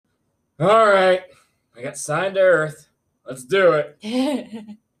All right, I got signed to Earth. Let's do it.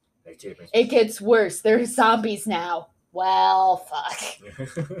 It gets worse. They're zombies now. Well, fuck.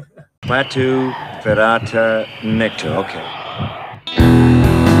 Klaatu, Ferrata, Nectar. Okay.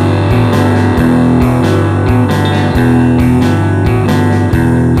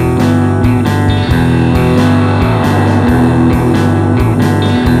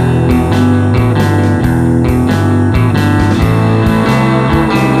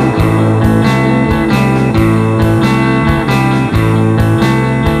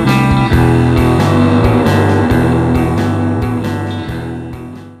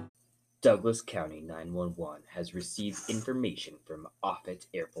 Douglas County 911 has received information from Offutt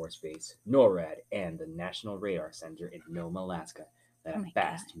Air Force Base, NORAD, and the National Radar Center in Nome, Alaska, that Oh a my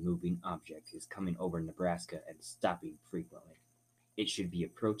fast-moving object is coming over Nebraska and stopping frequently. It should be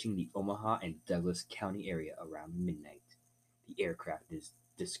approaching the Omaha and Douglas County area around midnight. The aircraft is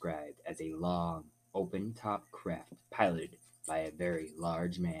described as a long, open-top craft piloted by a very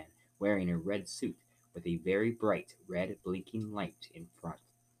large man wearing a red suit with a very bright red blinking light in front.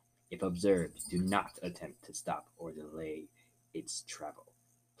 If observed, do not attempt to stop or delay its travel.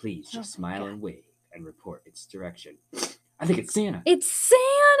 Please just Oh my smile God. and wave and report its direction. I think it's Santa. It's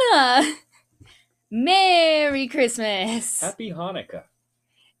Santa! Merry Christmas! Happy Hanukkah.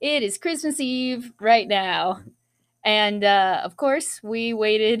 It is Christmas Eve right now. And of course, we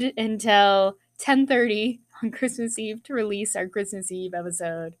waited until 10:30 on Christmas Eve to release our Christmas Eve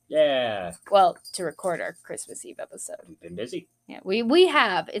episode. Yeah, Well, to record our Christmas Eve episode. we've been busy. Yeah, we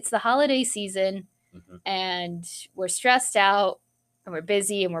have. It's the holiday season, and we're stressed out, and we're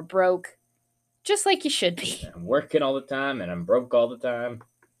busy, and we're broke, just like you should be. I'm working all the time and I'm broke all the time.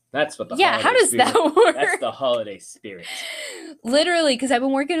 That's what the Yeah, how holiday does spirit. that work? That's the holiday spirit. Literally, because I've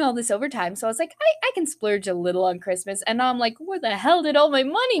been working all this overtime, so I was like, I can splurge a little on Christmas, and now I'm like, where the hell did all my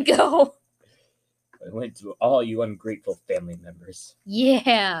money go? I went to all you ungrateful family members.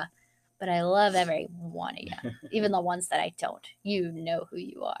 Yeah, but I love every one of you, even the ones that I don't. You know who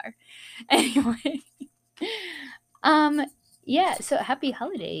you are. Anyway, yeah. So happy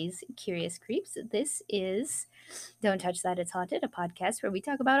holidays, Curious Creeps. This is Don't Touch That, It's Haunted, a podcast where we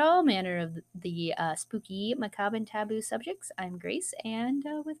talk about all manner of the spooky, macabre, and taboo subjects. I'm Grace, and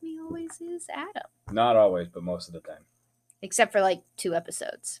with me always is Adam, Not always, but most of the time. except for like 2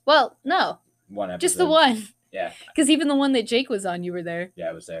 episodes. Well, no, One episode. just the one. Yeah. Because even the one that Jake was on, you were there. Yeah,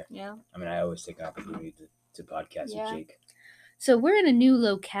 I was there. Yeah. I mean, I always take an opportunity to podcast Yeah. with Jake. So we're in a new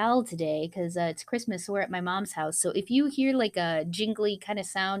locale today because it's Christmas. So we're at my mom's house. So if you hear like a jingly kind of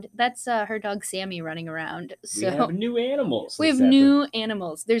sound, that's her dog Sammy running around. So We have new animals. we have this new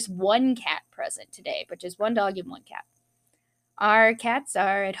animals. There's one cat present today, but just one dog and one cat. Our cats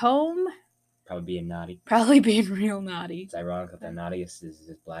are at home, Probably being naughty. probably being real naughty. It's ironic that the naughtiest is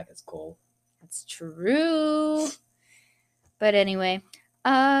as black as coal. That's true. But anyway,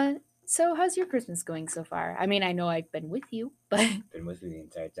 so how's your Christmas going so far? I mean, I know I've been with you, but Been with me the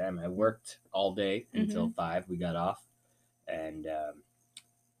entire time. I worked all day until 5. We got off, and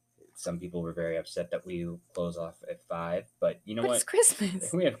some people were very upset that we close off at 5. But you know but what? it's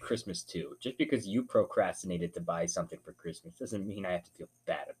Christmas. We have Christmas too. Just because you procrastinated to buy something for Christmas doesn't mean I have to feel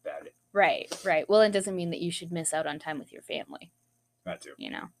bad about it. Right, right. Well, it doesn't mean that you should miss out on time with your family, Not to.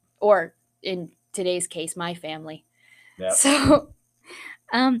 you know, or in today's case, my family. Yep. So,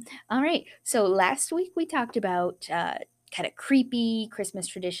 all right. So last week we talked about kind of creepy Christmas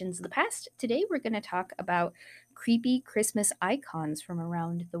traditions of the past. Today we're going to talk about creepy Christmas icons from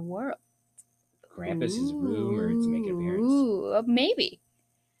around the world. Krampus is rumored to make an appearance. Ooh, maybe.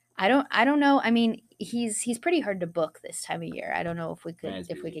 I don't know. I mean, he's pretty hard to book this time of year. I don't know if we could Yeah, he's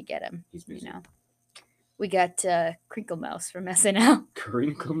busy. get him. He's busy. You know, we got Crinkle Mouse from SNL.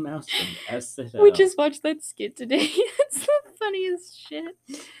 Crinkle Mouse from SNL. We just watched that skit today. It's the funniest shit.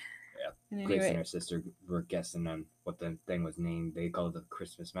 Yeah. And Grace and anyway, her sister were guessing on what the thing was named. They called it the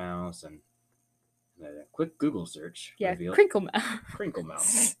Christmas Mouse, and a quick Google search yeah, revealed Crinkle Mouse. Crinkle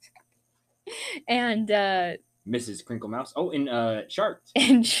Mouse. And Mrs. Crinkle Mouse. Oh, and Shark.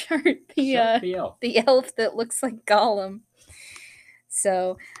 and Shart, Shark the elf. the elf that looks like Gollum.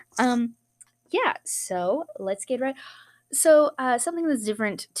 So, yeah. So let's get right. So something that's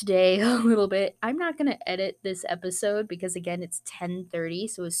different today a little bit. I'm not gonna edit this episode because again it's 10:30.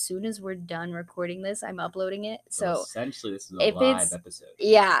 So as soon as we're done recording this, I'm uploading it. So essentially, this is a if live it's- episode.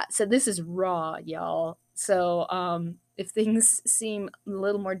 yeah. So this is raw, y'all. So if things seem a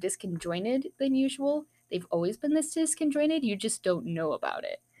little more disconjointed than usual, they've always been this disconjointed. You just don't know about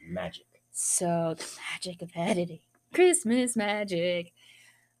it. Magic. So the magic of editing. Christmas magic.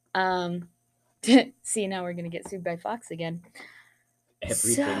 See, now we're gonna get sued by Fox again.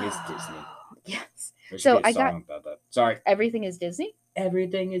 Everything is Disney. Yes. There should So be a I song got about that. Sorry. Everything is Disney.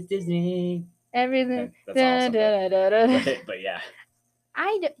 Everything is Disney. Everything. That's awesome. But yeah.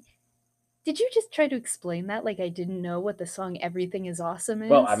 Did you just try to explain that like I didn't know what the song "Everything Is Awesome" is?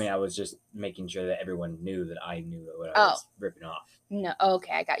 Well, I mean, I was just making sure that everyone knew that I knew what I was ripping off. No,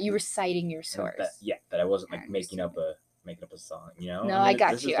 okay, I got you. Were citing your source. That I wasn't like I making up a song. You know? No, I mean, I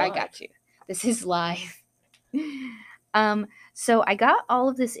got this you. is I live. got you. This is live. So I got all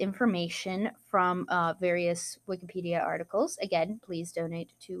of this information from various Wikipedia articles. Again, please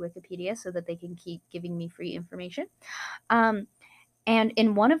donate to Wikipedia so that they can keep giving me free information. And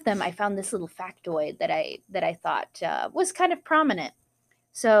in one of them, I found this little factoid that I thought was kind of prominent.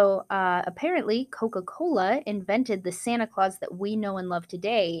 So apparently, Coca-Cola invented the Santa Claus that we know and love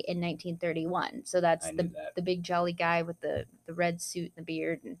today in 1931. So that's I knew that. the big jolly guy with the red suit and the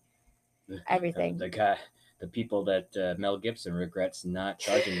beard and everything. The people that Mel Gibson regrets not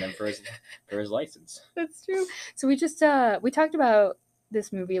charging them for his license. That's true. So we just we talked about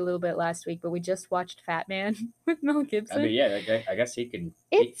this movie a little bit last week, but we just watched Fat Man with Mel Gibson. I mean, yeah, I guess he can.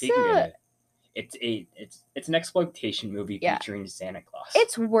 It's he can get it's an exploitation movie featuring Santa Claus.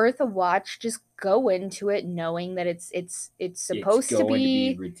 It's worth a watch. Just go into it knowing that it's supposed to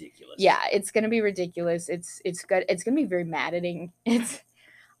be ridiculous. Yeah, it's gonna be ridiculous. It's good. It's gonna be very maddening. It's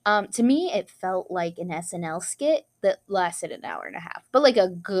to me, it felt like an SNL skit that lasted an hour and a half, but like a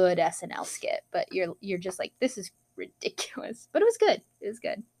good SNL skit. But you're just like, this is ridiculous, but it was good. It was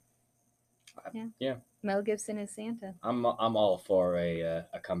good. Yeah. Mel Gibson is Santa. I'm all for a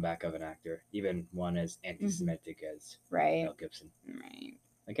comeback of an actor, even one as anti-Semitic as Mel Gibson. Right.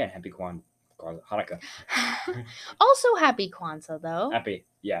 Again, happy Hanukkah. Also, happy Kwanzaa though. Happy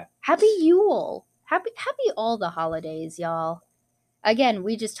Yule. Happy all the holidays, y'all. Again,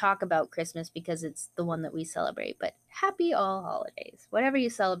 we just talk about Christmas because it's the one that we celebrate, but happy all holidays. Whatever you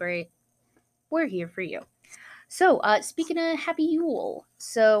celebrate, we're here for you. So, speaking of happy Yule,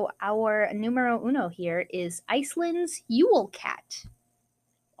 so our numero uno here is Iceland's Yule cat.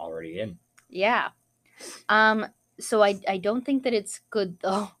 Already in. Yeah. So I don't think that it's good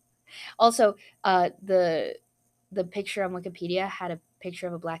though. Also, the picture on Wikipedia had a picture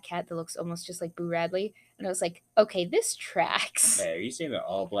of a black cat that looks almost just like Boo Radley, and I was like, okay, this tracks. Hey, are you saying that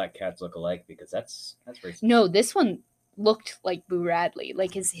all black cats look alike? Because that's racist. No, this one looked like Boo Radley.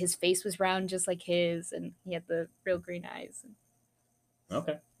 Like his face was round just like his, and he had the real green eyes.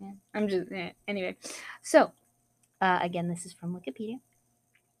 Okay. Yeah, I'm just anyway. So, again, this is from Wikipedia.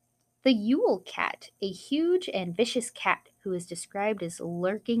 The Yule cat, a huge and vicious cat who is described as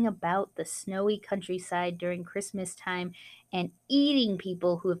lurking about the snowy countryside during Christmas time and eating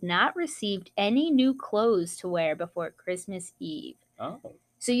people who have not received any new clothes to wear before Christmas Eve. Oh.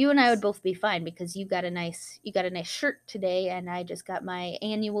 So you and I would both be fine because you got a nice shirt today, and I just got my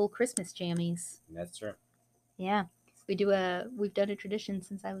annual Christmas jammies. That's true. Yeah. We've done a tradition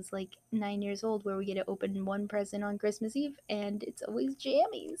since I was like 9 years old where we get to open one present on Christmas Eve, and it's always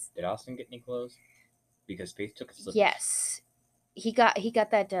jammies. Did Austin get any clothes? Because Faith took a slip. Yes, he got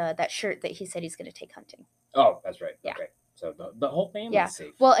that shirt that he said he's going to take hunting. Oh, that's right. Yeah. Okay, so the whole family is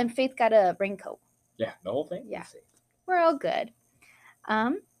safe. Well, and Faith got a raincoat. Yeah, the whole family is safe. We're all good.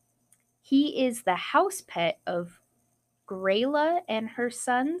 He is the house pet of Grayla and her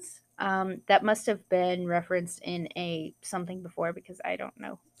sons. That must have been referenced in something before because I don't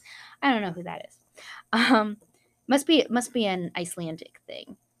know who that is. Must be an Icelandic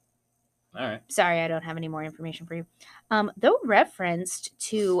thing. All right. Sorry, I don't have any more information for you. Though referenced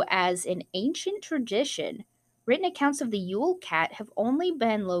to as an ancient tradition, written accounts of the Yule cat have only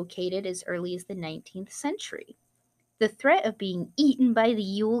been located as early as the 19th century. The threat of being eaten by the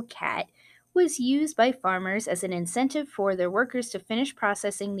Yule cat was used by farmers as an incentive for their workers to finish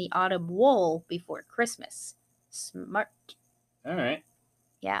processing the autumn wool before Christmas. Smart. All right.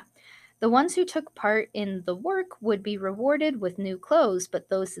 Yeah. The ones who took part in the work would be rewarded with new clothes, but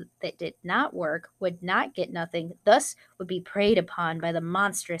those that did not work would not get nothing, thus would be preyed upon by the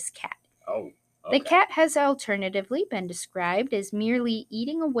monstrous cat. Oh. Okay. The cat has alternatively been described as merely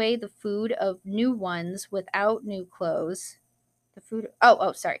eating away the food of new ones without new clothes.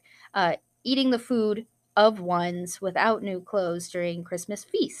 Eating the food of ones without new clothes during Christmas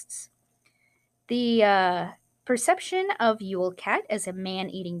feasts. The perception of Yule cat as a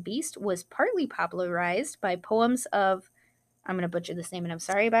man-eating beast was partly popularized by poems of, I'm going to butcher this name and I'm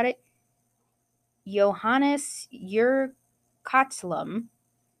sorry about it, Johannes Urquhart,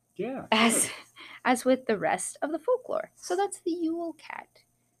 Yeah. as with the rest of the folklore. So that's the Yule cat.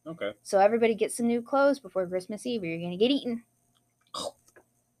 Okay. So everybody gets some new clothes before Christmas Eve or you're going to get eaten.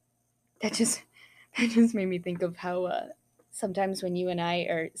 That just made me think of how sometimes when you and I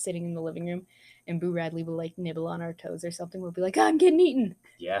are sitting in the living room and Boo Radley will like nibble on our toes or something, we'll be like, I'm getting eaten.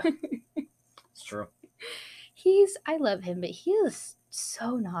 Yeah. It's true. I love him, but he is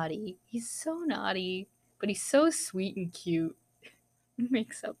so naughty. He's so naughty, but he's so sweet and cute.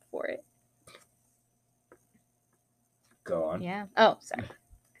 Makes up for it. Go on. Yeah. Oh, sorry.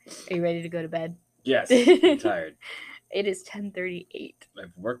 Are you ready to go to bed? Yes. I'm tired. It is 10:38.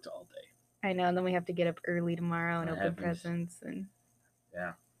 I've worked all day. I know, and then we have to get up early tomorrow and That open happens. presents and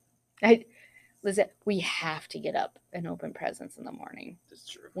Yeah. Listen, we have to get up and open presents in the morning. That's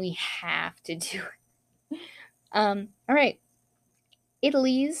true. We have to do it. All right.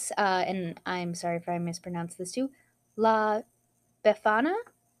 Italy's, and I'm sorry if I mispronounced this too, La Befana.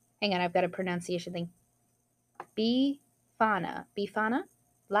 Hang on, I've got a pronunciation thing. Befana. Befana?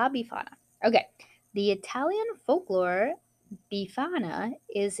 La Befana. Okay. The Italian folklore Befana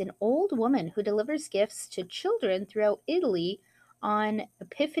is an old woman who delivers gifts to children throughout Italy on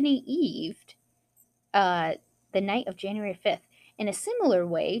Epiphany Eve, the night of January 5th, in a similar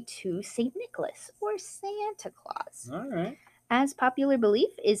way to St. Nicholas or Santa Claus. All right. As popular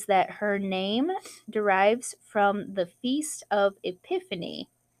belief is that her name derives from the feast of Epiphany.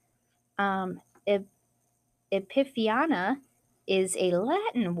 Epiphiana is a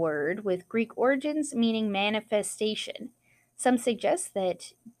Latin word with Greek origins meaning manifestation. Some suggest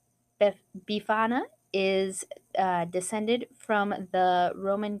that Befana is descended from the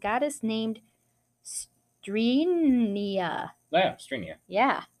Roman goddess named Strinia. Yeah, Strinia.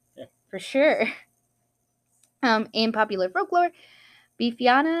 Yeah, Yeah. for sure. In popular folklore,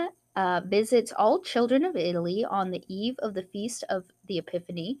 Befana visits all children of Italy on the eve of the feast of the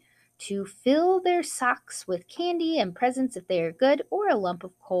Epiphany to fill their socks with candy and presents if they are good, or a lump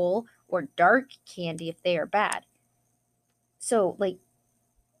of coal or dark candy if they are bad. So, like,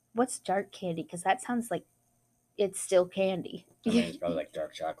 what's dark candy? Because that sounds like it's still candy. I mean, it's probably like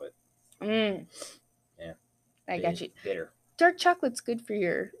dark chocolate. Yeah. I got you. Bitter. Dark chocolate's good for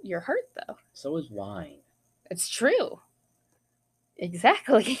your heart, though. So is wine. It's true.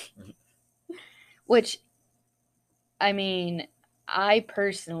 Exactly. Which, I mean, I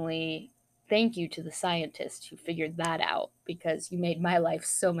personally thank you to the scientists who figured that out, because you made my life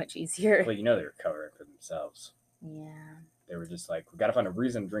so much easier. Well, you know they were covering for themselves. Yeah. They were just like, we gotta find a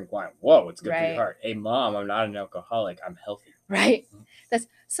reason to drink wine. Whoa, it's good for Right. your heart. Hey, Mom, I'm not an alcoholic. I'm healthy. Right. That's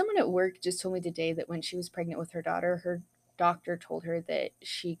someone at work just told me today that when she was pregnant with her doctor told her that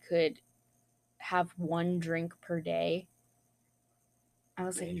she could have one drink per day. I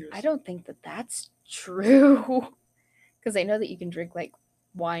was Dangerous. like, I don't think that that's true. Because I know that you can drink like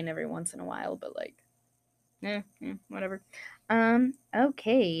wine every once in a while, but like, whatever.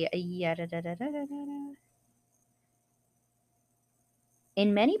 Okay.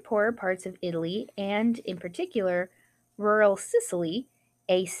 In many poorer parts of Italy, and in particular rural Sicily,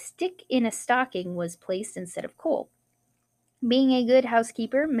 a stick in a stocking was placed instead of coal. Being a good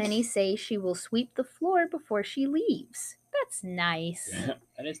housekeeper, many say she will sweep the floor before she leaves. That's nice.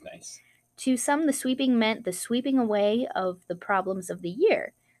 That is nice. To some, the sweeping meant the sweeping away of the problems of the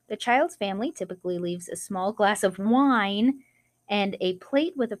year. The child's family typically leaves a small glass of wine and a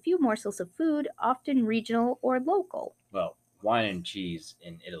plate with a few morsels of food, often regional or local. Well, wine and cheese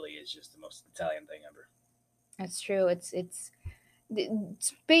in Italy is just the most Italian thing ever. That's true. It's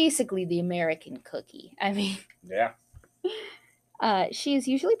basically the American cookie. I mean, Yeah. she is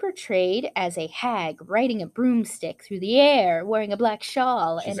usually portrayed as a hag riding a broomstick through the air, wearing a black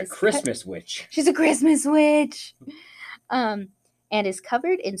shawl. She's and a is Christmas witch. She's a Christmas witch. And is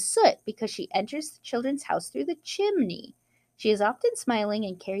covered in soot because she enters the children's house through the chimney. She is often smiling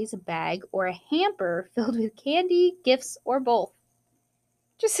and carries a bag or a hamper filled with candy, gifts, or both.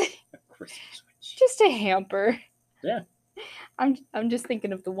 Just A Christmas witch. just a hamper. Yeah. I'm just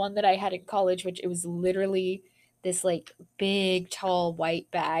thinking of the one that I had in college, which it was literally this like big tall white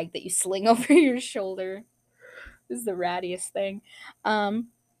bag that you sling over your shoulder. This is the rattiest thing.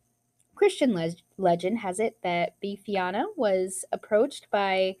 Christian legend has it that Befana was approached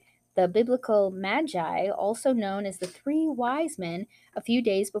by the biblical Magi, also known as the three wise men, a few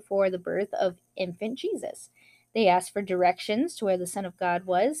days before the birth of infant Jesus. They asked for directions to where the Son of God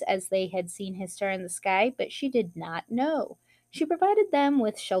was, as they had seen his star in the sky, but she did not know. She provided them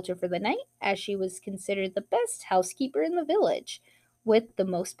with shelter for the night, as she was considered the best housekeeper in the village, with the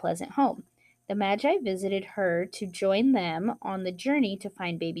most pleasant home. The Magi visited her to join them on the journey to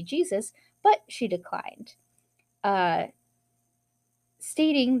find baby Jesus, but she declined,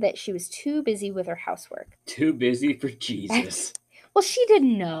 stating that she was too busy with her housework. Too busy for Jesus. Well, she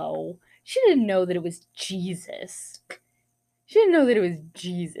didn't know. She didn't know that it was Jesus. She didn't know that it was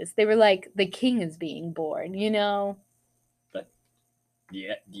Jesus. They were like, the king is being born, you know?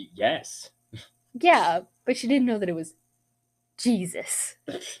 Yeah, yes. Yeah, but she didn't know that it was Jesus.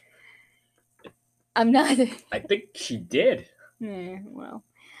 I'm not. I think she did. Well.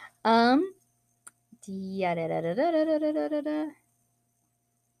 Da-da-da-da-da-da-da-da-da.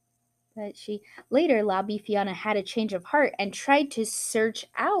 But she later, La Bifiana had a change of heart and tried to search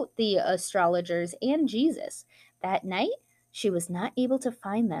out the astrologers and Jesus. That night, she was not able to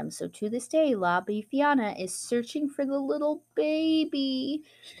find them, so to this day, La Bifiana is searching for the little baby.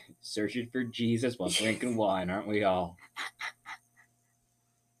 Searching for Jesus while drinking wine, aren't we all?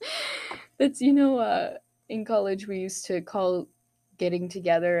 That's in college we used to call getting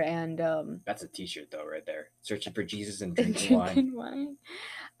together and That's a T-shirt though, right there. Searching for Jesus and and drinking wine. drinking wine.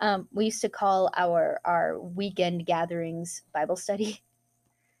 We used to call our weekend gatherings Bible study.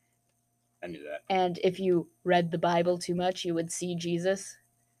 I knew that. And if you read the Bible too much, you would see Jesus.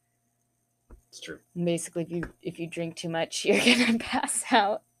 It's true. And basically, if you drink too much, you're gonna pass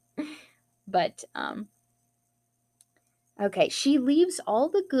out. But okay, she leaves all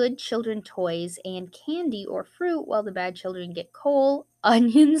the good children toys and candy or fruit, while the bad children get coal,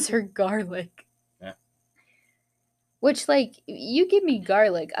 onions, or garlic. Yeah. Which, like, you give me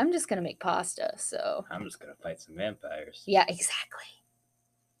garlic, I'm just gonna make pasta. So I'm just gonna fight some vampires. yeah, exactly.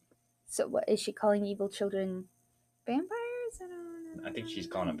 So what is she calling evil children? Vampires? I don't know. I think she's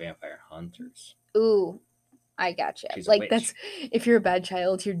calling them vampire hunters. Ooh, I gotcha. She's a Like witch. that's if you're a bad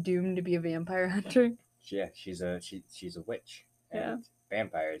child, you're doomed to be a vampire hunter. Yeah, she's a witch. Yeah. And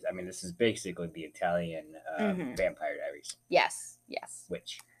vampires. I mean, this is basically the Italian Mhm. Vampire Diaries. Yes.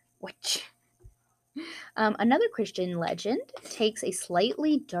 Witch. Which another Christian legend takes a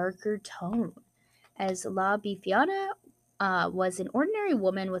slightly darker tone, as La Bifiana was an ordinary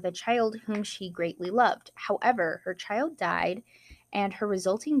woman with a child whom she greatly loved. However, her child died, and her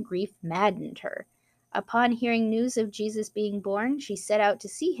resulting grief maddened her. Upon hearing news of Jesus being born, she set out to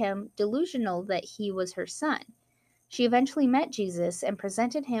see him, delusional that he was her son. She eventually met Jesus and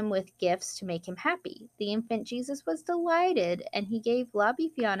presented him with gifts to make him happy. The infant Jesus was delighted, and he gave La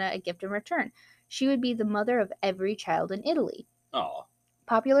Bifiana a gift in return. She would be the mother of every child in Italy. Oh,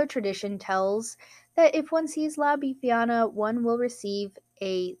 Popular tradition tells that if one sees La Bifiana, one will receive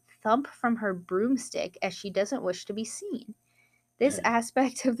a thump from her broomstick as she doesn't wish to be seen. This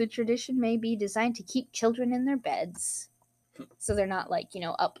aspect of the tradition may be designed to keep children in their beds, so they're not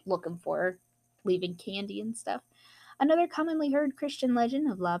up looking for her, leaving candy and stuff. Another commonly heard Christian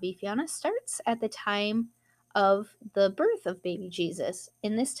legend of La Bifiana starts at the time of the birth of baby Jesus.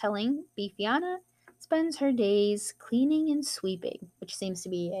 In this telling, Bifiana spends her days cleaning and sweeping, which seems to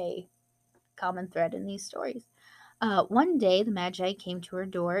be a common thread in these stories. One day, the Magi came to her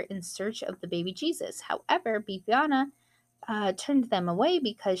door in search of the baby Jesus. However, Bifiana turned them away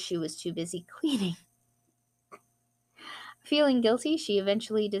because she was too busy cleaning. Feeling guilty, she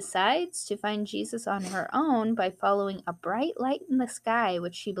eventually decides to find Jesus on her own by following a bright light in the sky,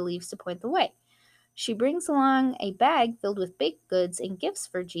 which she believes to point the way. She brings along a bag filled with baked goods and gifts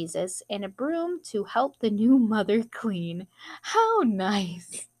for Jesus and a broom to help the new mother clean. How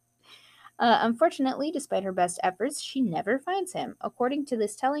nice! Unfortunately, despite her best efforts, she never finds him. According to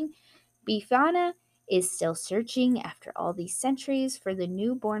this telling, Bifana is still searching after all these centuries for the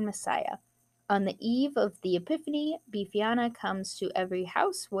newborn Messiah. On the eve of the Epiphany, Bifiana comes to every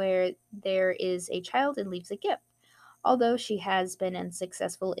house where there is a child and leaves a gift. Although she has been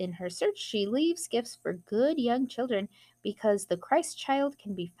unsuccessful in her search, she leaves gifts for good young children because the Christ child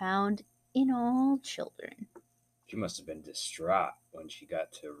can be found in all children. she must have been distraught when she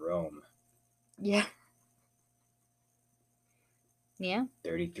got to Rome. Yeah. Yeah?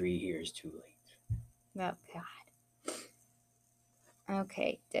 33 years too late. Oh, God.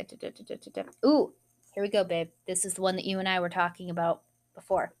 Okay. Ooh, here we go, babe. This is the one that you and I were talking about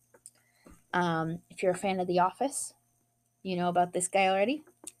before. If you're a fan of The Office, you know about this guy already?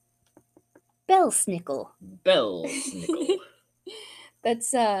 Belsnickel. Belsnickel.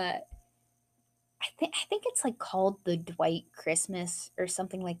 That's I think it's like called the Dwight Christmas or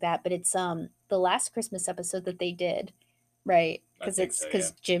something like that, but it's the last Christmas episode that they did, right? Because think it's so, because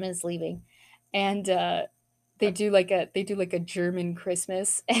yeah. Jim is leaving, and they do like a German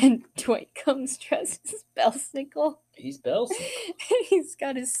Christmas, and Dwight comes dressed as Belsnickel. He's Belsnickel. He's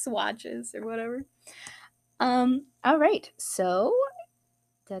got his swatches or whatever. All right, so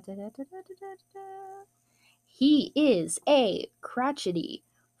he is a crotchety,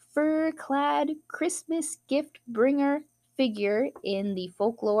 fur-clad Christmas gift-bringer figure in the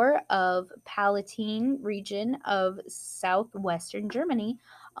folklore of Palatine region of southwestern Germany,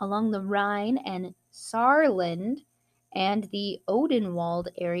 along the Rhine and Saarland, and the Odenwald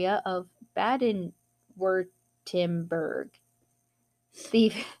area of Baden-Württemberg.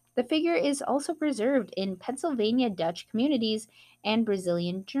 The figure is also preserved in Pennsylvania Dutch communities and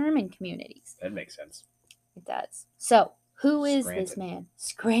Brazilian German communities. That makes sense. It does. So, who is this Scranton. man?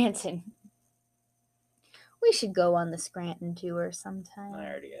 Scranton. We should go on the Scranton tour sometime. I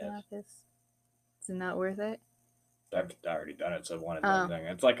already have. Marcus. Is it not worth it? I've already done it, so one and Oh. done thing.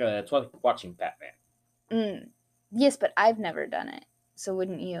 It's like watching Batman. Yes, but I've never done it. So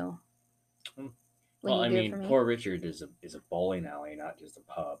wouldn't you? Hmm. Will Well, you I do it mean, for me? Poor Richard is a bowling alley, not just a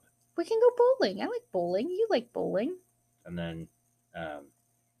pub. We can go bowling. I like bowling. You like bowling. And then,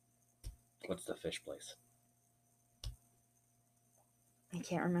 what's the fish place? I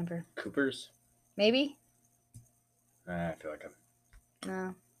can't remember. Cooper's? Maybe? I feel like I'm...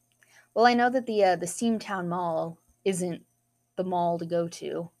 No. Well, I know that the Steamtown Mall isn't the mall to go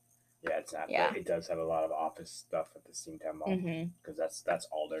to. Yeah, it's not. Yeah. But it does have a lot of office stuff at the Steamtown Mall. Mm-hmm. Because that's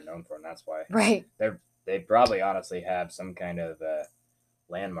all they're known for, and that's why. Right. They probably honestly have some kind of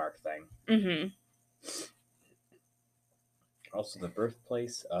landmark thing. Mm-hmm. Also, the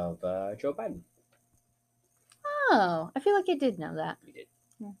birthplace of Joe Biden. Oh, I feel like I did know that. We did.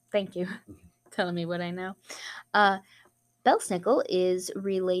 Yeah, thank you. Telling me what I know. Belsnickel is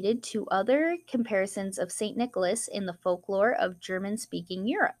related to other comparisons of St. Nicholas in the folklore of German-speaking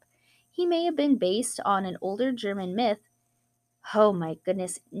Europe. He may have been based on an older German myth. Oh my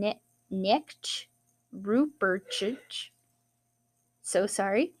goodness. Necht Rupertsch. So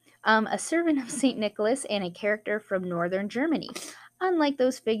sorry. A servant of St. Nicholas and a character from northern Germany. Unlike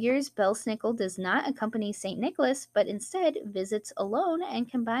those figures, Belsnickel does not accompany St. Nicholas, but instead visits alone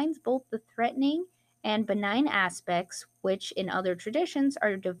and combines both the threatening and benign aspects, which in other traditions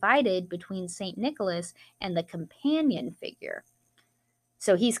are divided between St. Nicholas and the companion figure.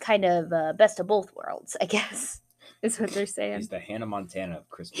 So he's kind of best of both worlds, I guess, is what they're saying. He's the Hannah Montana of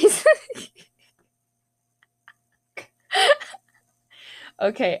Christmas.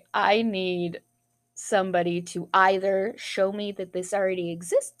 Okay, I need somebody to either show me that this already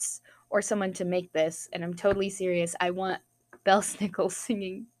exists or someone to make this, and I'm totally serious. I want Belsnickel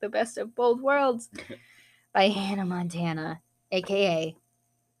singing The Best of Both Worlds by Hannah Montana, aka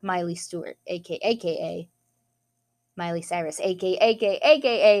Miley Stewart, aka Miley Cyrus,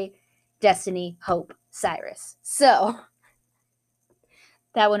 aka Destiny Hope Cyrus. So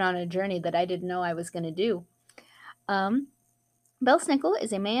that went on a journey that I didn't know I was going to do. Belsnickel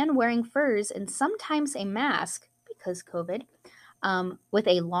is a man wearing furs and sometimes a mask, because COVID, with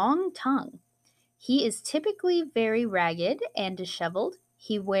a long tongue. He is typically very ragged and disheveled.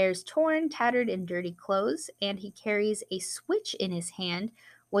 He wears torn, tattered, and dirty clothes, and he carries a switch in his hand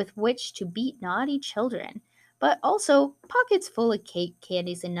with which to beat naughty children, but also pockets full of cake,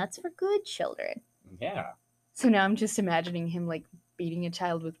 candies, and nuts for good children. Yeah. So now I'm just imagining him like beating a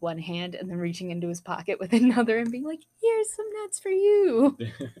child with one hand and then reaching into his pocket with another and being like, here's some nuts for you.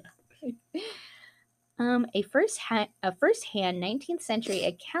 A first-hand 19th century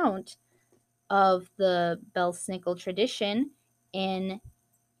account of the Belsnickel tradition in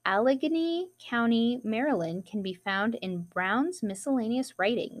Allegheny County, Maryland, can be found in Brown's Miscellaneous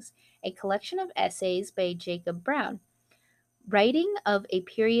Writings, a collection of essays by Jacob Brown. Writing of a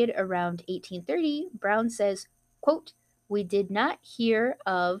period around 1830, Brown says, quote, "We did not hear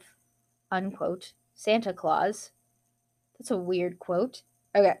of," unquote, Santa Claus. That's a weird quote.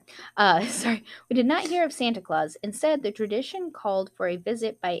 Okay, sorry. "We did not hear of Santa Claus. Instead, the tradition called for a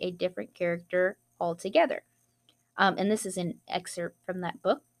visit by a different character altogether." And this is an excerpt from that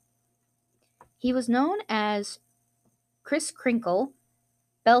book. "He was known as Kris Kringle,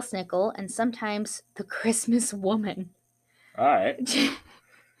 Belsnickel, and sometimes the Christmas Woman." All right.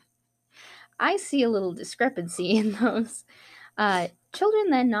 I see a little discrepancy in those. Children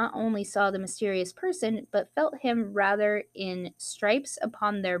then not only saw the mysterious person, but felt him rather in stripes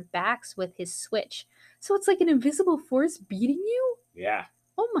upon their backs with his switch. So it's like an invisible force beating you? Yeah.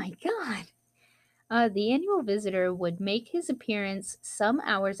 Oh my god. The annual visitor would make his appearance some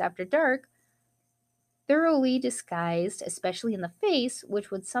hours after dark, thoroughly disguised, especially in the face,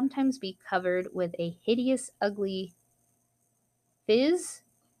 which would sometimes be covered with a hideous, ugly fizz.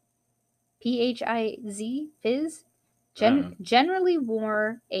 P-H-I-Z, fizz, generally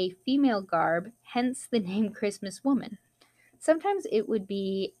wore a female garb, hence the name Christmas Woman. Sometimes it would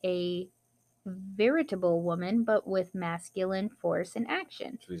be a veritable woman, but with masculine force and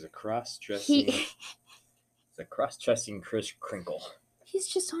action. So he's a cross-dressing... He's a cross-dressing Kris Kringle. He's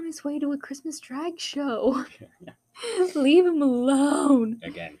just on his way to a Christmas drag show. Leave him alone.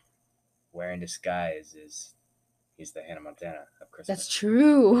 Again, wearing disguise he's the Hannah Montana of Christmas. That's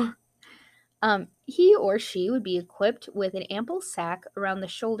true. He or she would be equipped with an ample sack around the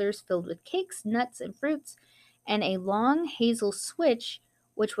shoulders filled with cakes, nuts, and fruits, and a long hazel switch,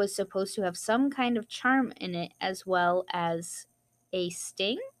 which was supposed to have some kind of charm in it, as well as a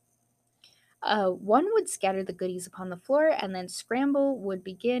sting. One would scatter the goodies upon the floor, and then scramble would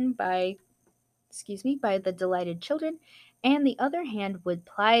begin by the delighted children, and the other hand would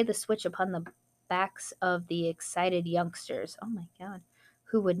ply the switch upon the backs of the excited youngsters. Oh my god.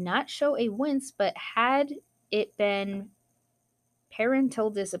 Who would not show a wince, but had it been parental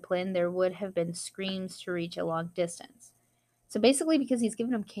discipline, there would have been screams to reach a long distance. So basically, because he's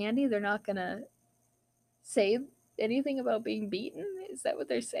giving them candy, they're not gonna say anything about being beaten? Is that what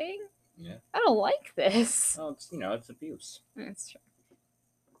they're saying? Yeah. I don't like this. Well, it's abuse. That's true.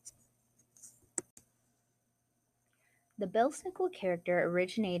 The Belsnickel character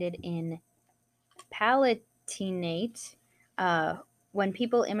originated in Palatinate. When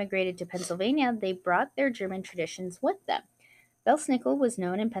people immigrated to Pennsylvania, they brought their German traditions with them. Belsnickel was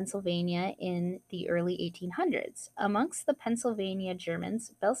known in Pennsylvania in the early 1800s. Amongst the Pennsylvania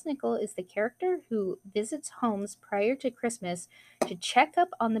Germans, Belsnickel is the character who visits homes prior to Christmas to check up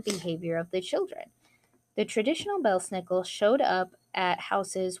on the behavior of the children. The traditional Belsnickel showed up at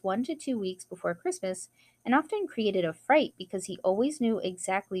houses 1 to 2 weeks before Christmas and often created a fright because he always knew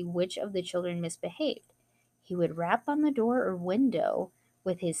exactly which of the children misbehaved. He would rap on the door or window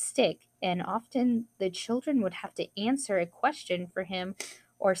with his stick, and often the children would have to answer a question for him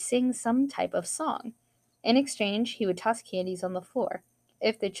or sing some type of song. In exchange, he would toss candies on the floor.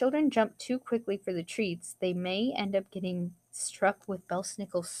 If the children jumped too quickly for the treats, they may end up getting struck with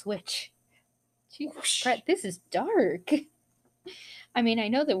Belsnickel's switch. Jesus, Brett, this is dark. I mean, I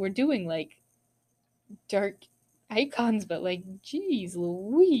know that we're doing like dark icons, but like, geez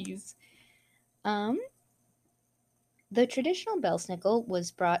Louise. The traditional Belsnickel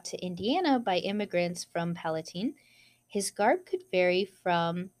was brought to Indiana by immigrants from Palatine. His garb could vary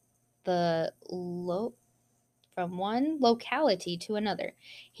from one locality to another.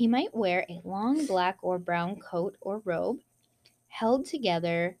 He might wear a long black or brown coat or robe, held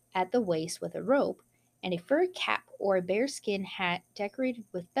together at the waist with a rope, and a fur cap or a bearskin hat decorated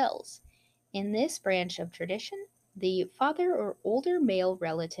with bells. In this branch of tradition, the father or older male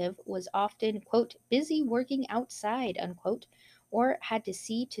relative was often, quote, busy working outside, unquote, or had to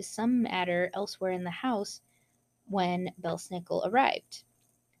see to some matter elsewhere in the house when Belsnickel arrived.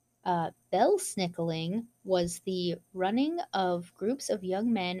 Belsnickeling was the running of groups of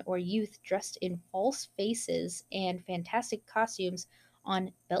young men or youth dressed in false faces and fantastic costumes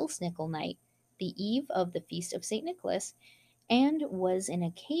on Belsnickel night, the eve of the feast of St. Nicholas, and was an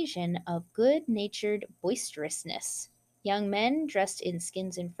occasion of good-natured boisterousness. Young men dressed in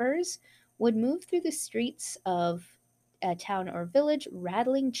skins and furs would move through the streets of a town or village,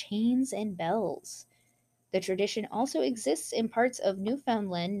 rattling chains and bells. The tradition also exists in parts of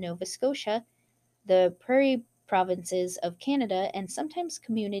Newfoundland, Nova Scotia, the Prairie provinces of Canada, and sometimes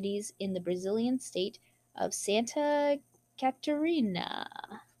communities in the Brazilian state of Santa Catarina.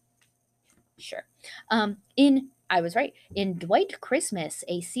 Sure. I was right. In Dwight Christmas,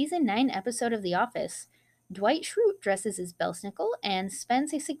 a season 9 episode of The Office, Dwight Schrute dresses as Belsnickel and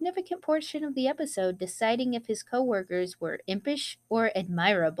spends a significant portion of the episode deciding if his co-workers were impish or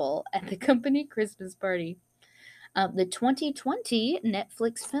admirable at the company Christmas party. The 2020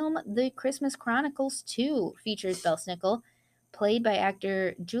 Netflix film The Christmas Chronicles 2 features Belsnickel, played by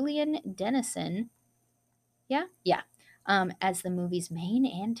actor Julian Dennison. Yeah. As the movie's main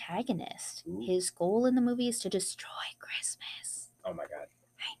antagonist. Ooh. His goal in the movie is to destroy Christmas. Oh my god.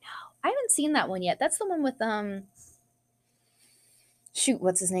 I know. I haven't seen that one yet. That's the one with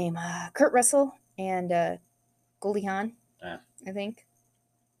what's his name? Kurt Russell and Goldie Hawn. I think.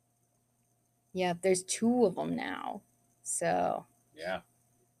 Yeah, there's 2 of them now. So yeah.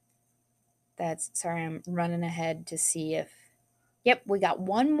 Sorry, I'm running ahead to see if. Yep, we got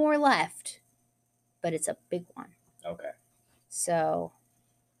 1 more left, but it's a big one. Okay. So,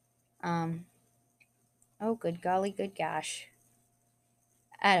 oh, good golly, good gosh.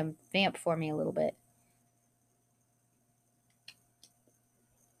 Adam, vamp for me a little bit.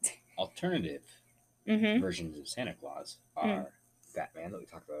 Alternative versions of Santa Claus are Batman that we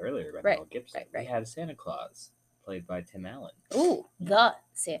talked about earlier by Mel Gibson. Right. We had Santa Claus played by Tim Allen. Ooh, the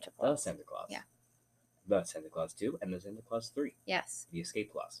Santa Claus. The Santa Claus. Yeah. The Santa Claus 2 and the Santa Claus 3. Yes. The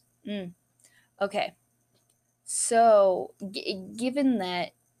Escape Claus. Okay. So, given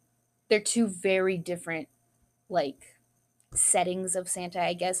that they're 2 very different, like, settings of Santa,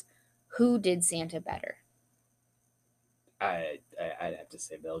 I guess, who did Santa better? I'd have to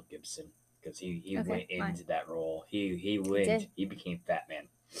say Mel Gibson, because he went fine. into that role. He went. He became Fat Man.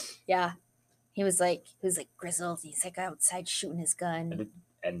 Yeah. He was like grizzled. He's like outside shooting his gun.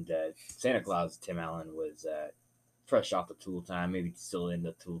 and Santa Claus Tim Allen was fresh off the Tool Time, maybe still in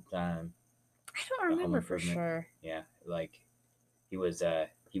the Tool Time. I don't Home remember for Improvement. sure. Yeah, like he was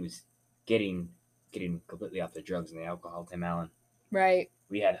getting completely off the drugs and the alcohol. Tim Allen. Right.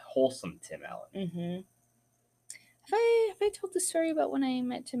 We had wholesome Tim Allen. Mm-hmm. Have I told the story about when I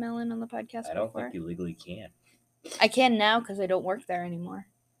met Tim Allen on the podcast I don't before? think you legally can. I can now because I don't work there anymore.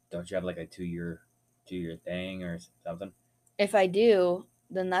 Don't you have like a two-year thing or something? If I do,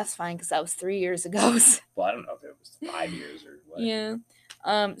 then that's fine because that was 3 years ago. Well, I don't know if it was 5 years or what. Yeah.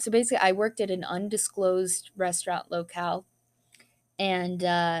 So basically, I worked at an undisclosed restaurant locale, and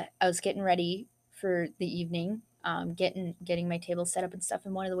I was getting ready for the evening, getting my table set up and stuff.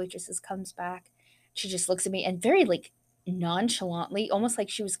 And one of the waitresses comes back. She just looks at me and very like nonchalantly, almost like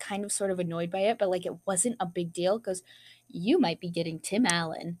she was kind of sort of annoyed by it, but like it wasn't a big deal. Goes, "You might be getting Tim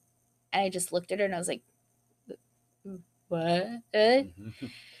Allen," and I just looked at her and I was like, "What?"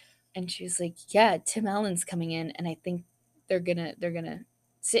 Mhm. And she was like, "Yeah, Tim Allen's coming in, and I think they're gonna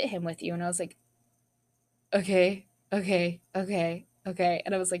sit him with you." And I was like, "Okay."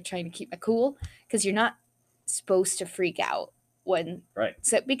 And I was like trying to keep my cool because you're not supposed to freak out when Right.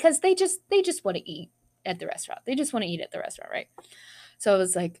 because they just want to eat at the restaurant. They just want to eat at the restaurant, right? So I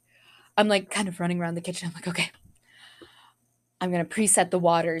was like, I'm like kind of running around the kitchen. I'm like, okay, I'm gonna preset the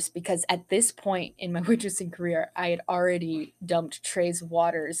waters because at this point in my waitressing career, I had already dumped trays of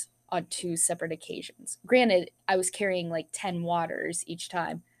waters on 2 separate occasions. Granted, I was carrying like 10 waters each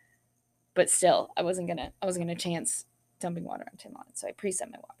time, but still, I wasn't gonna chance dumping water on Tim Allen. So I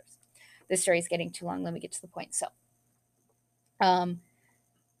preset my waters. This story is getting too long. Let me get to the point.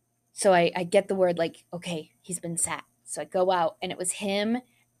 So I get the word like, okay, he's been sat. So I go out and it was him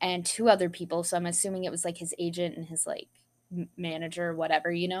and 2 other people. So I'm assuming it was like his agent and his like manager or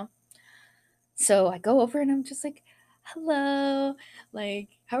whatever, you know? So I go over and I'm just like, hello, like,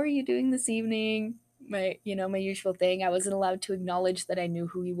 how are you doing this evening? My usual thing. I wasn't allowed to acknowledge that I knew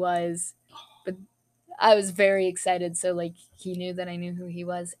who he was, but I was very excited. So like he knew that I knew who he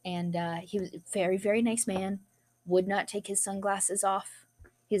was. And he was a very, very nice man, would not take his sunglasses off.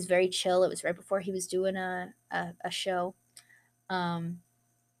 He was very chill. It was right before he was doing a show.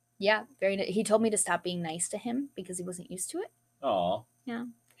 Yeah, he told me to stop being nice to him because he wasn't used to it. Aw. Yeah.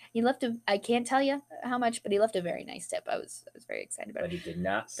 He left I can't tell you how much, but he left a very nice tip. I was very excited about But it. he did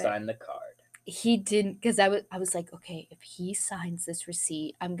not sign the card. He didn't, because I was like, okay, if he signs this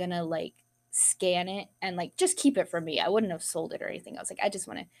receipt, I'm gonna like scan it and like just keep it for me. I wouldn't have sold it or anything. I was like, I just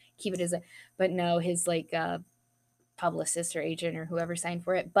want to keep it as a, but no, his like publicist or agent or whoever signed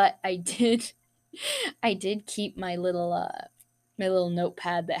for it. But I did keep my little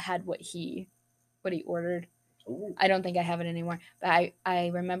notepad that had what he ordered. Ooh. I don't think I have it anymore, but I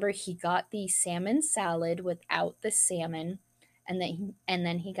remember he got the salmon salad without the salmon, and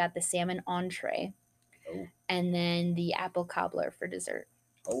then he got the salmon entree, Oh. and then the apple cobbler for dessert.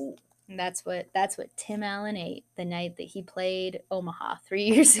 Oh. And that's what Tim Allen ate the night that he played Omaha 3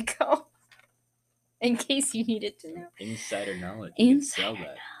 years ago. In case you needed to know. Insider knowledge. You can sell Insider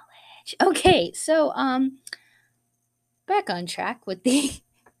that. knowledge. Okay, so back on track with the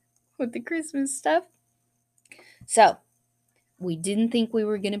Christmas stuff. So, we didn't think we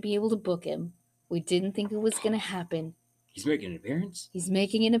were going to be able to book him. We didn't think it was going to happen. He's making an appearance? He's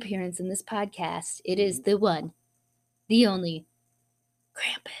making an appearance in this podcast. It is the one, the only,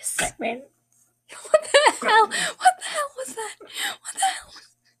 Krampus. What the hell? What the hell was that? What the hell?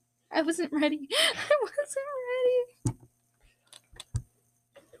 I wasn't ready.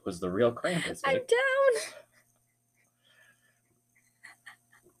 It was the real Krampus. I'm Right? down.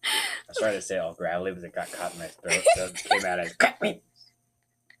 I was trying to say all gravelly, but it got caught in my throat, so it came out as Krampus.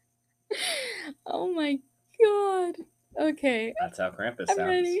 Oh my god. Okay. That's how Krampus I'm sounds.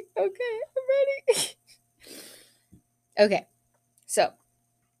 ready. Okay, I'm ready. Okay. So,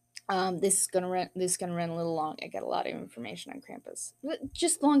 this is gonna run a little long. I got a lot of information on Krampus.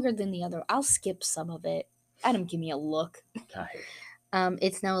 Just longer than the other. I'll skip some of it. Adam, give me a look. Tired.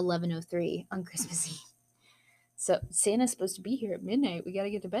 It's now 11:03 on Christmas Eve. So Santa's supposed to be here at midnight. We gotta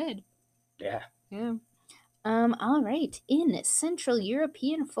get to bed. Yeah. Yeah. All right. In Central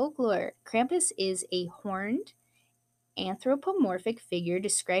European folklore, Krampus is a horned, anthropomorphic figure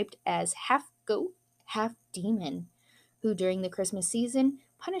described as half goat, half demon, who during the Christmas season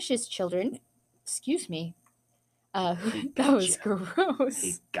punishes children. Excuse me. That was gross.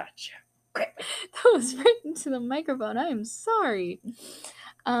 He gotcha. That was right into the microphone. I am sorry.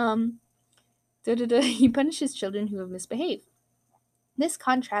 He punishes children who have misbehaved. This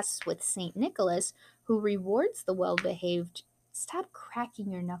contrasts with Saint Nicholas, who rewards the well-behaved. Stop cracking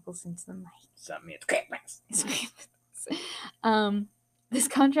your knuckles into the mic. Something it's Krampus. It's Krampus. This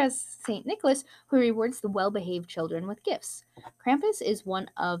contrasts St. Nicholas, who rewards the well-behaved children with gifts. Krampus is one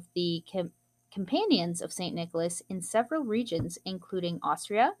of the companions of St. Nicholas in several regions, including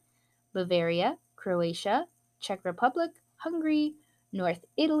Austria, Bavaria, Croatia, Czech Republic, Hungary, North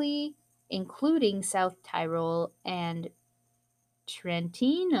Italy, including South Tyrol and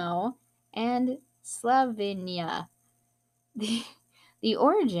Trentino, and Slovenia. The, the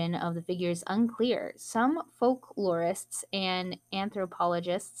origin of the figure is unclear. Some folklorists and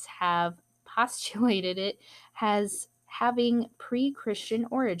anthropologists have postulated it as having pre-Christian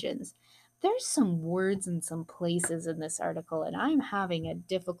origins. There's some words and some places in this article, and I'm having a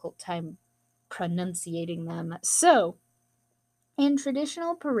difficult time pronunciating them. So, in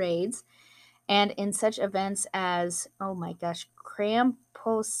traditional parades and in such events as, oh my gosh,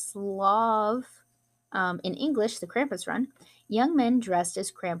 Kramposlov, in English, the Krampus Run, young men dressed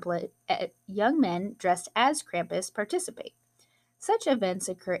as Krampus participate. Such events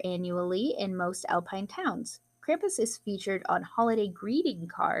occur annually in most alpine towns. Krampus is featured on holiday greeting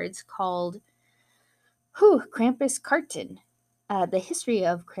cards called Krampuskarten. The history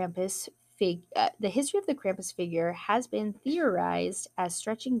of the Krampus figure has been theorized as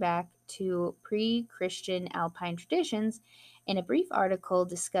stretching back to pre-Christian alpine traditions. In a brief article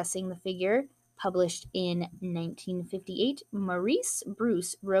discussing the figure published in 1958, Maurice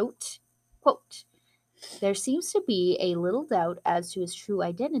Bruce wrote, quote, "There seems to be a little doubt as to his true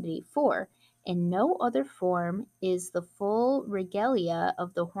identity, for in no other form is the full regalia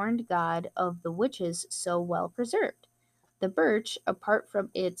of the horned god of the witches so well preserved. The birch, apart from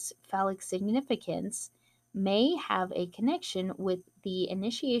its phallic significance, may have a connection with the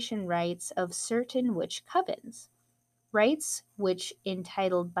initiation rites of certain witch covens, rites which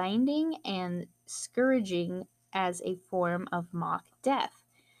entitled binding and scourging as a form of mock death.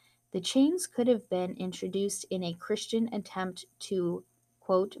 The chains could have been introduced in a Christian attempt to,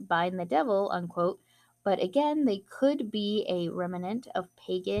 quote, bind the devil, unquote, but again, they could be a remnant of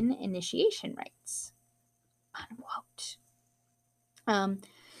pagan initiation rites, unquote."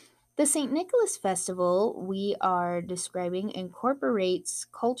 The St. Nicholas Festival we are describing incorporates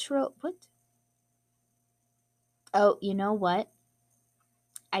cultural. What? Oh, you know what?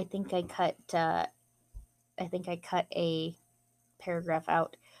 I think I cut. A paragraph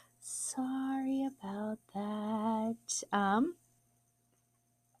out. Sorry about that. All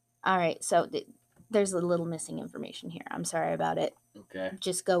right. So there's a little missing information here. I'm sorry about it. Okay.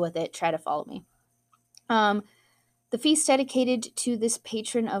 Just go with it. Try to follow me. The feast dedicated to this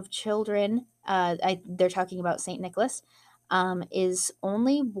patron of children, they're talking about St. Nicholas, is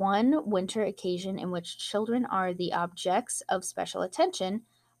only one winter occasion in which children are the objects of special attention,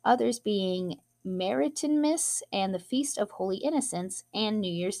 others being Martinmas and the Feast of Holy Innocents and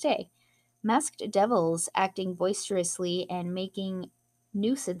New Year's Day. Masked devils acting boisterously and making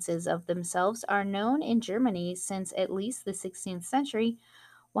nuisances of themselves are known in Germany since at least the 16th century,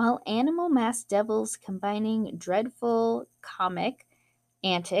 while animal masked devils combining dreadful comic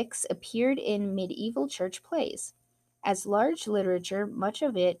antics appeared in medieval church plays. As large literature, much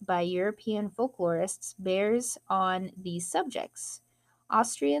of it by European folklorists, bears on these subjects.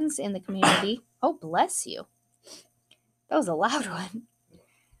 Austrians in the community, oh bless you, that was a loud one.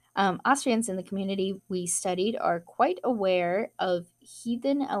 Austrians in the community we studied are quite aware of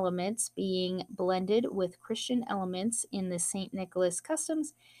heathen elements being blended with Christian elements in the St. Nicholas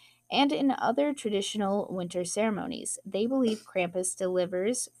customs and in other traditional winter ceremonies. They believe Krampus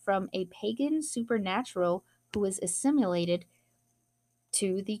delivers from a pagan supernatural who is assimilated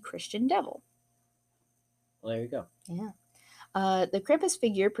to the Christian devil. Well, there you go. Yeah. The Krampus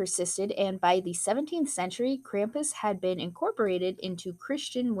figure persisted, and by the 17th century, Krampus had been incorporated into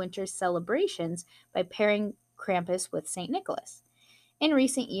Christian winter celebrations by pairing Krampus with St. Nicholas. In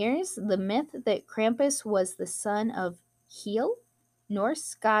recent years, the myth that Krampus was the son of Hel,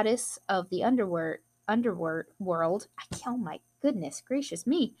 Norse goddess of the underworld, oh my goodness gracious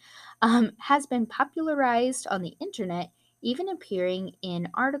me, has been popularized on the internet, even appearing in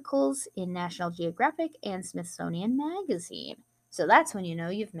articles in National Geographic and Smithsonian Magazine. So that's when you know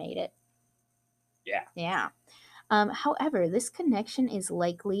you've made it. Yeah. Yeah. However, this connection is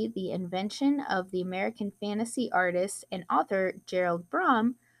likely the invention of the American fantasy artist and author Gerald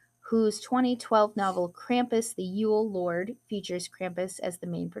Brom, whose 2012 novel Krampus the Yule Lord features Krampus as the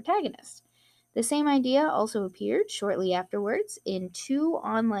main protagonist. The same idea also appeared shortly afterwards in 2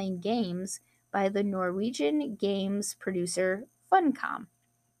 online games by the Norwegian games producer Funcom.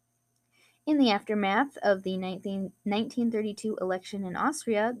 In the aftermath of the 1932 election in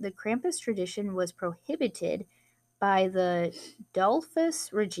Austria, the Krampus tradition was prohibited by the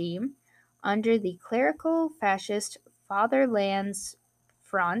Dollfuss regime under the clerical fascist Fatherlands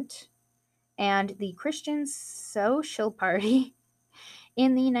Front and the Christian Social Party.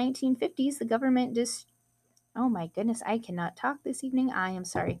 In the 1950s, the government oh my goodness, I cannot talk this evening. I am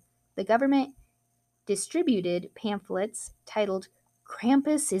sorry. The government distributed pamphlets titled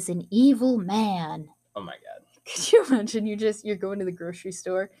Krampus is an Evil Man. Oh my god. Could you imagine you're going to the grocery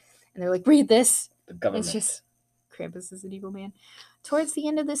store and they're like, read this. The government. It's just Krampus is an evil man. Towards the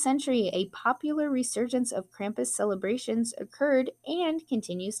end of the century, a popular resurgence of Krampus celebrations occurred and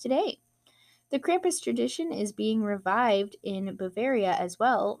continues today. The Krampus tradition is being revived in Bavaria as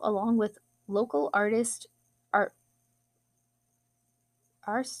well, along with local artistic.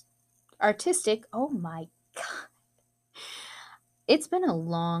 Oh my god. It's been a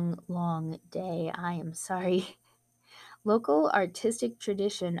long, long day. I am sorry. Local artistic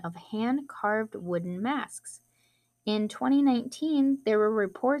tradition of hand-carved wooden masks. In 2019, there were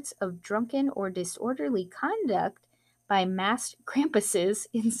reports of drunken or disorderly conduct by masked Krampuses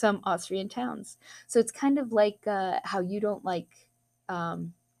in some Austrian towns. So it's kind of like how you don't like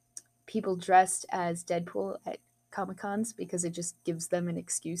people dressed as Deadpool at Comic-Cons because it just gives them an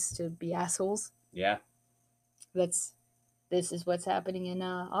excuse to be assholes. Yeah. This is what's happening in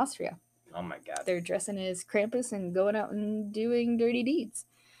Austria. Oh my god. They're dressing as Krampus and going out and doing dirty deeds.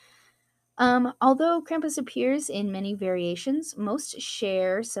 Although Krampus appears in many variations, most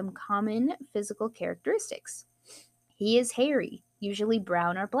share some common physical characteristics. He is hairy, usually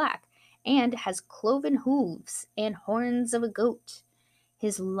brown or black, and has cloven hooves and horns of a goat.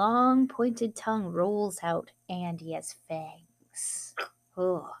 His long pointed tongue rolls out, and he has fangs.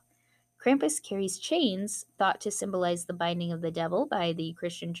 Ugh. Krampus carries chains, thought to symbolize the binding of the devil by the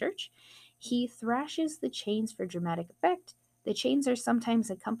Christian Church. He thrashes the chains for dramatic effect. The chains are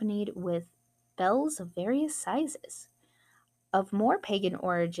sometimes accompanied with bells of various sizes. Of more pagan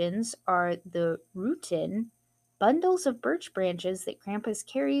origins are the Ruten, bundles of birch branches that Krampus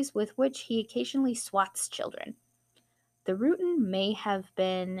carries with which he occasionally swats children. The Ruten may have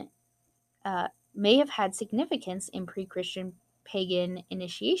had significance in pre-Christian pagan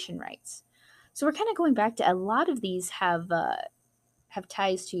initiation rites. So we're kind of going back to a lot of these have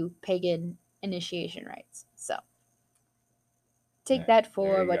ties to pagan initiation rites. So take that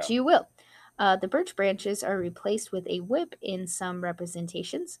for what you will. The birch branches are replaced with a whip in some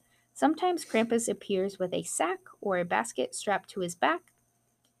representations. Sometimes Krampus appears with a sack or a basket strapped to his back.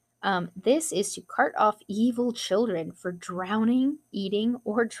 This is to cart off evil children for drowning, eating,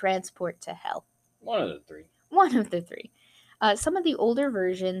 or transport to hell. One of the three. One of the three. Some of the older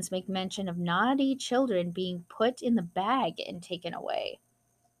versions make mention of naughty children being put in the bag and taken away.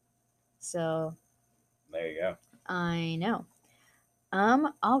 So there you go. I know.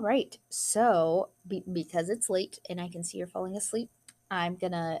 All right. So because it's late and I can see you're falling asleep, I'm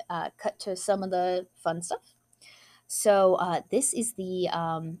gonna cut to some of the fun stuff. So this is the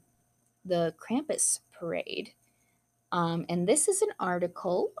Krampus parade, and this is an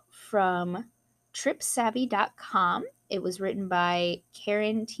article from TripSavvy.com. It was written by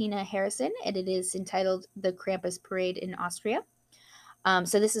Karen Tina Harrison, and it is entitled "The Krampus Parade in Austria."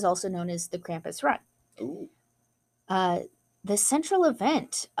 So this is also known as the Krampus Run. Ooh. The central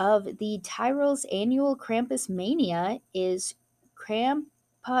event of the Tyrol's annual Krampus Mania is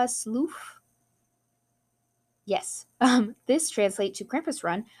Krampuslauf. Yes, this translates to Krampus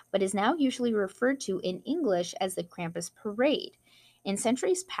Run, but is now usually referred to in English as the Krampus Parade. In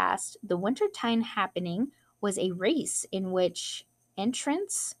centuries past, the wintertime happening was a race in which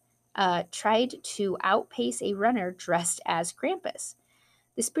entrants tried to outpace a runner dressed as Krampus.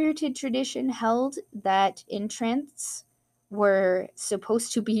 The spirited tradition held that entrants were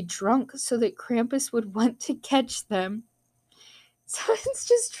supposed to be drunk so that Krampus would want to catch them. So it's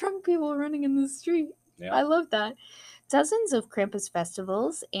just drunk people running in the street. Yeah. I love that. Dozens of Krampus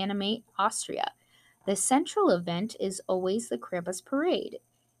festivals animate Austria. The central event is always the Krampus Parade,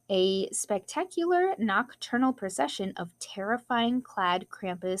 a spectacular nocturnal procession of terrifying clad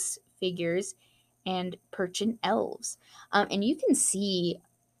Krampus figures and Persian elves. And you can see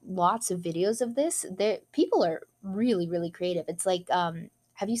lots of videos of this. People are really, really creative. It's like,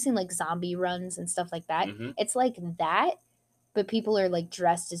 have you seen like zombie runs and stuff like that? Mm-hmm. It's like that, but people are like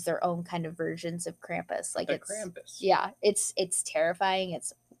dressed as their own kind of versions of Krampus. Like it's Krampus. Yeah, it's terrifying.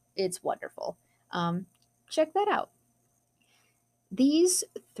 It's wonderful. Check that out. These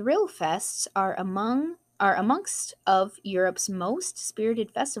thrill fests are amongst of Europe's most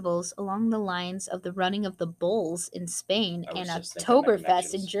spirited festivals, along the lines of the running of the bulls in Spain and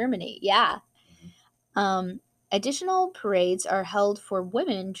Oktoberfest in Germany. Yeah. Mm-hmm. Additional parades are held for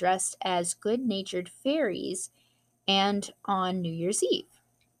women dressed as good-natured fairies and on New Year's Eve.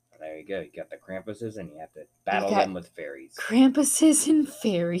 There you go. You got the Krampuses, and you have to battle got them with fairies. Krampuses and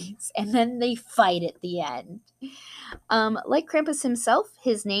fairies, and then they fight at the end. Like Krampus himself,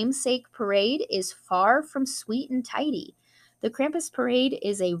 his namesake parade is far from sweet and tidy. The Krampus parade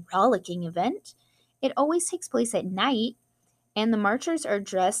is a rollicking event. It always takes place at night, and the marchers are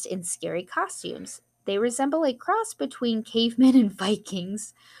dressed in scary costumes. They resemble a cross between cavemen and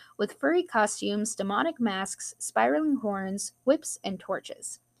Vikings, with furry costumes, demonic masks, spiraling horns, whips, and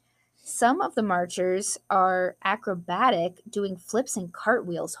torches. Some of the marchers are acrobatic, doing flips and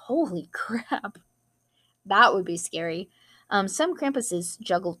cartwheels. Holy crap. That would be scary. Some Krampuses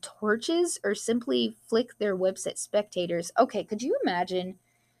juggle torches or simply flick their whips at spectators. Okay, could you imagine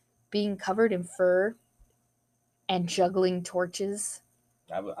being covered in fur and juggling torches?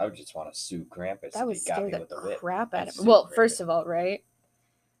 I would just want to sue Krampus That if would he got scare me the with a whip. crap out I'd of sue me. Well, Krampus. first of all, right?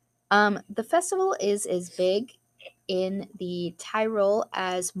 The festival is as big in the Tyrol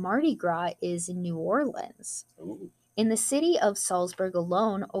as Mardi Gras is in New Orleans. Ooh. In the city of Salzburg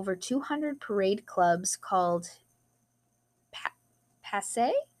alone, over 200 parade clubs called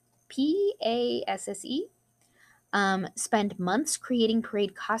Passe, Passe, spend months creating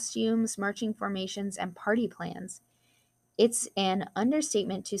parade costumes, marching formations, and party plans. It's an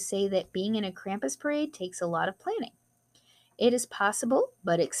understatement to say that being in a Krampus parade takes a lot of planning. It is possible,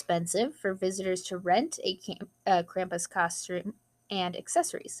 but expensive, for visitors to rent a Krampus costume and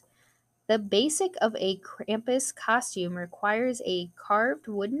accessories. The basic of a Krampus costume requires a carved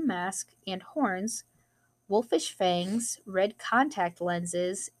wooden mask and horns, wolfish fangs, red contact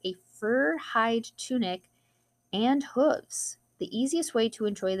lenses, a fur hide tunic, and hooves. The easiest way to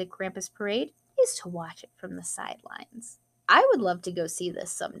enjoy the Krampus parade is to watch it from the sidelines. I would love to go see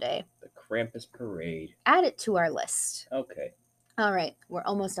this someday. The Krampus parade. Add it to our list. Okay. All right, we're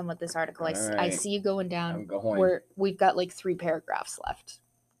almost done with this article. I Alright. see you going down. I'm going. We've got like 3 paragraphs left.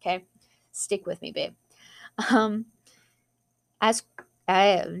 Okay, stick with me, babe. As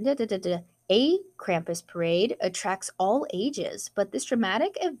a Krampus parade attracts all ages, but this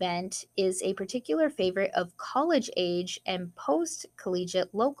dramatic event is a particular favorite of college age and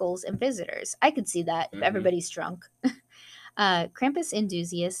post-collegiate locals and visitors. I could see that if Mhm. everybody's drunk. Krampus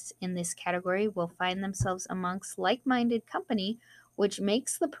enthusiasts in this category will find themselves amongst like-minded company, which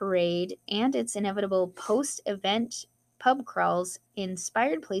makes the parade and its inevitable post-event pub crawls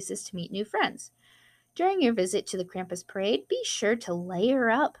inspired places to meet new friends. During your visit to the Krampus parade, be sure to layer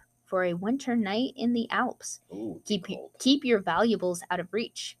up for a winter night in the Alps. Ooh, Keep your valuables out of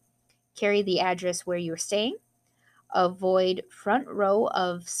reach. Carry the address where you're staying. Avoid front row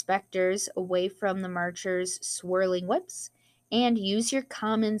of specters away from the marchers' swirling whips. And use your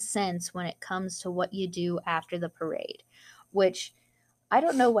common sense when it comes to what you do after the parade. Which, I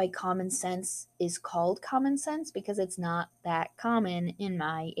don't know why common sense is called common sense, because it's not that common in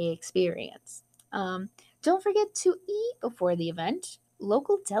my experience. Don't forget to eat before the event.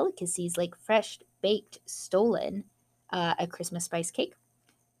 Local delicacies like fresh baked stollen, a Christmas spice cake.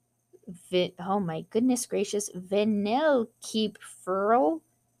 Oh my goodness gracious, Vanillekipferl,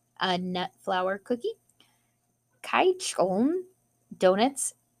 a nut flour cookie. Kaichon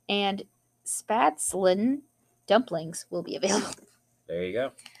donuts and Spätzlen dumplings will be available. There you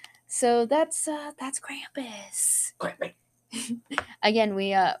go. So that's Krampus. Krampus. Again,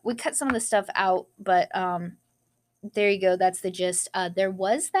 we cut some of the stuff out, but there you go. That's the gist. There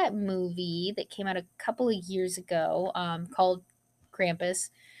was that movie that came out a couple of years ago called Krampus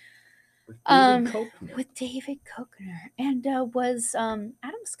with David Koechner. And was Adam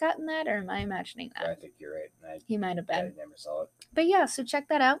Scott in that, or am I imagining that? I think you're right. He might have I been. never saw it. But yeah, so check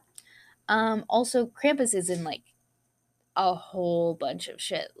that out. Also, Krampus is in like a whole bunch of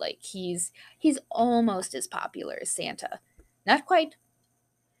shit. Like he's almost as popular as Santa. Not quite.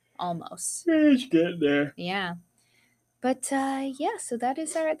 Almost. It's getting there. Yeah. But yeah, so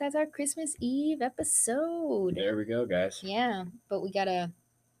that's our Christmas Eve episode. There we go, guys. Yeah, but we gotta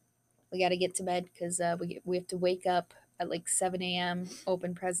get to bed because we have to wake up at like 7 a.m.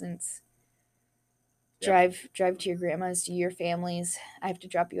 Open presents. Yep. Drive to your grandma's, to your family's. I have to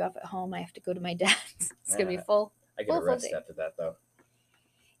drop you off at home. I have to go to my dad's. It's gonna be full. I get a full rest day. after that though.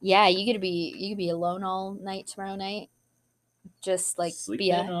 Yeah, you could be alone all night tomorrow night. Just like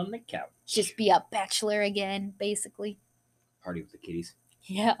Sleeping on the couch. Just be a bachelor again, basically. Party with the kitties.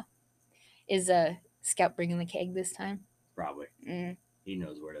 Yeah. Is Scout bringing the keg this time? Probably. He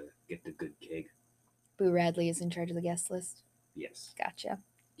knows where to get the good keg. Boo Radley is in charge of the guest list. Yes. Gotcha.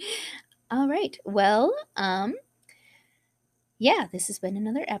 All right. Well, yeah, this has been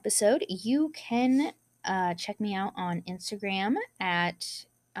another episode. You can check me out on Instagram at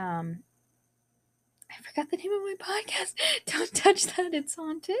I forgot the name of my podcast. Don't touch that. It's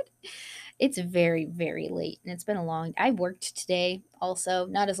haunted. It's very, very late, and it's been a long. I worked today, also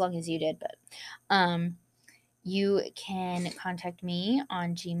not as long as you did, but you can contact me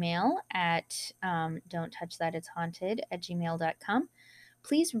on Gmail at don't touch that it's haunted at gmail.com.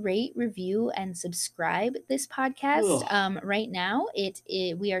 Please rate, review, and subscribe this podcast. Right now,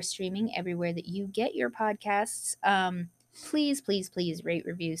 we are streaming everywhere that you get your podcasts. Please, please, please rate,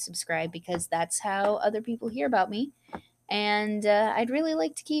 review, subscribe, because that's how other people hear about me. And I'd really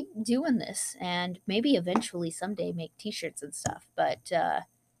like to keep doing this, and maybe eventually someday make t-shirts and stuff. But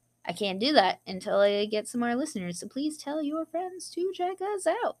I can't do that until I get some more listeners. So please tell your friends to check us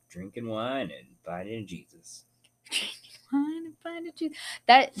out. Drinking wine and finding Jesus.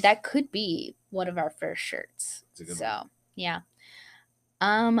 That could be one of our first shirts. It's a good so one. Yeah.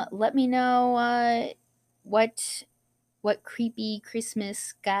 Let me know what creepy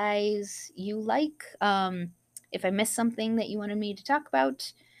Christmas guys you like. If I missed something that you wanted me to talk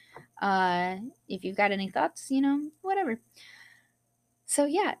about, if you've got any thoughts, whatever. So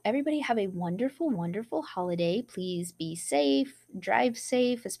yeah, everybody have a wonderful, wonderful holiday. Please be safe, drive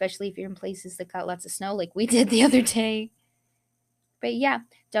safe, especially if you're in places that got lots of snow like we did the other day. But yeah,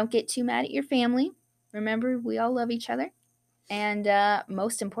 don't get too mad at your family. Remember, we all love each other. And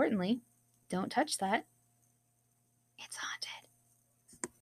most importantly, don't touch that. It's haunted.